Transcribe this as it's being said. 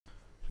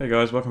Hey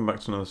guys, welcome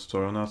back to another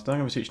tutorial. Now today I'm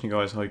going to be teaching you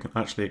guys how you can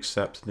actually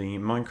accept the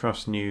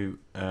Minecraft's new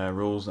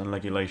rules and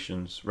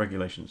regulations.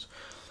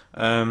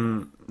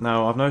 Now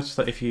I've noticed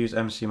that if you use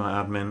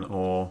MCMyAdmin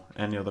or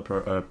any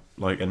other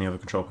any other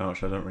control panel,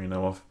 which I don't really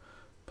know of,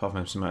 apart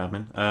from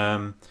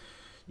MCMyAdmin,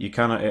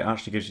 it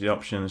actually gives you the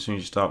option as soon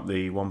as you start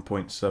the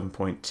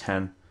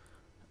 1.7.10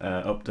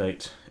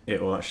 update,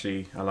 it will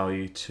actually allow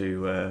you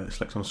to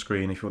select on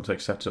screen if you want to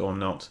accept it or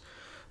not.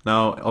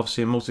 Now,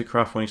 obviously in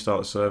multicraft, when you start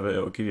the server, it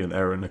will give you an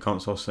error in the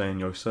console saying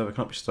your server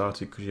cannot be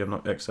started because you have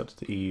not accepted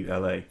the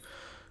EULA,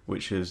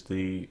 which is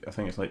I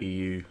think it's like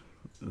EU,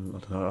 I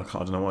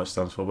don't know what it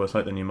stands for, but it's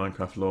like the new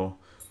Minecraft law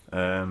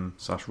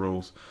 /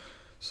 rules.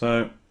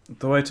 So,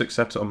 the way to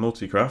accept it on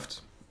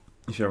multicraft,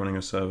 if you're running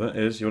a server,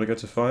 is you want to go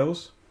to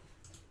Files,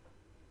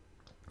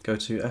 go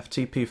to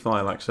FTP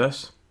File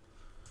Access,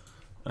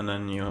 and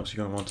then you're obviously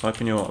going to want to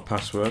type in your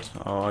password.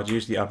 I'd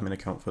use the admin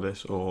account for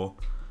this, or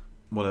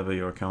whatever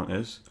your account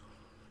is,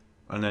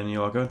 and then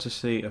you are going to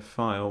see a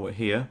file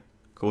here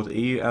called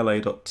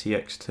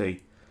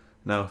eula.txt.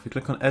 Now if you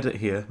click on edit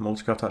here,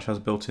 multicraft actually has a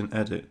built-in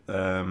edit,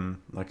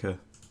 like a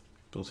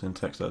built-in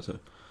text editor.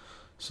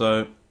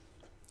 So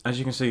as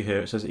you can see here,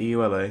 it says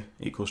EULA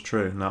equals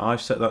true. Now I've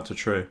set that to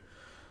true.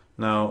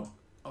 Now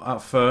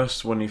at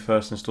first, when you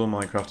first install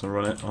Minecraft and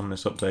run it on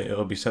this update, it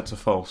will be set to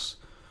false.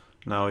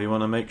 Now you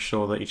want to make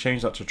sure that you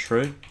change that to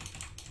true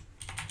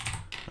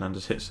and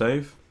just hit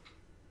save.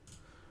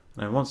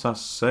 And once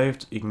that's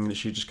saved, you can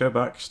literally just go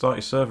back, start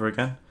your server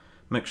again,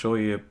 make sure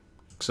your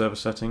server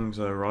settings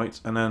are right,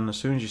 and then as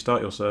soon as you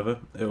start your server,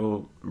 it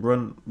will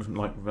run with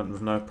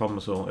no problem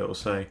at all. It will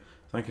say,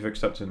 thank you for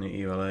accepting the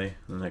EULA,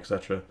 and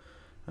etc.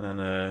 And then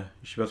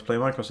you should be able to play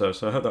Minecraft server.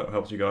 So I hope that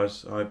helps you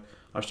guys.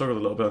 I've struggled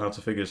a little bit on how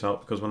to figure this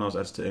out because when I was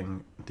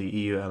editing the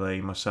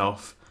EULA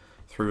myself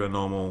through a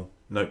normal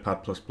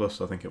Notepad++,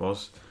 I think it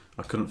was,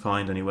 I couldn't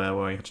find anywhere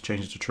where you had to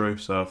change it to true,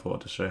 so I thought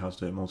I'd just show you how to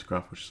do it in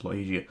multicraft, which is a lot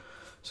easier.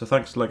 So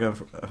thanks again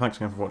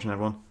for watching,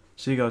 everyone.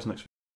 See you guys next video.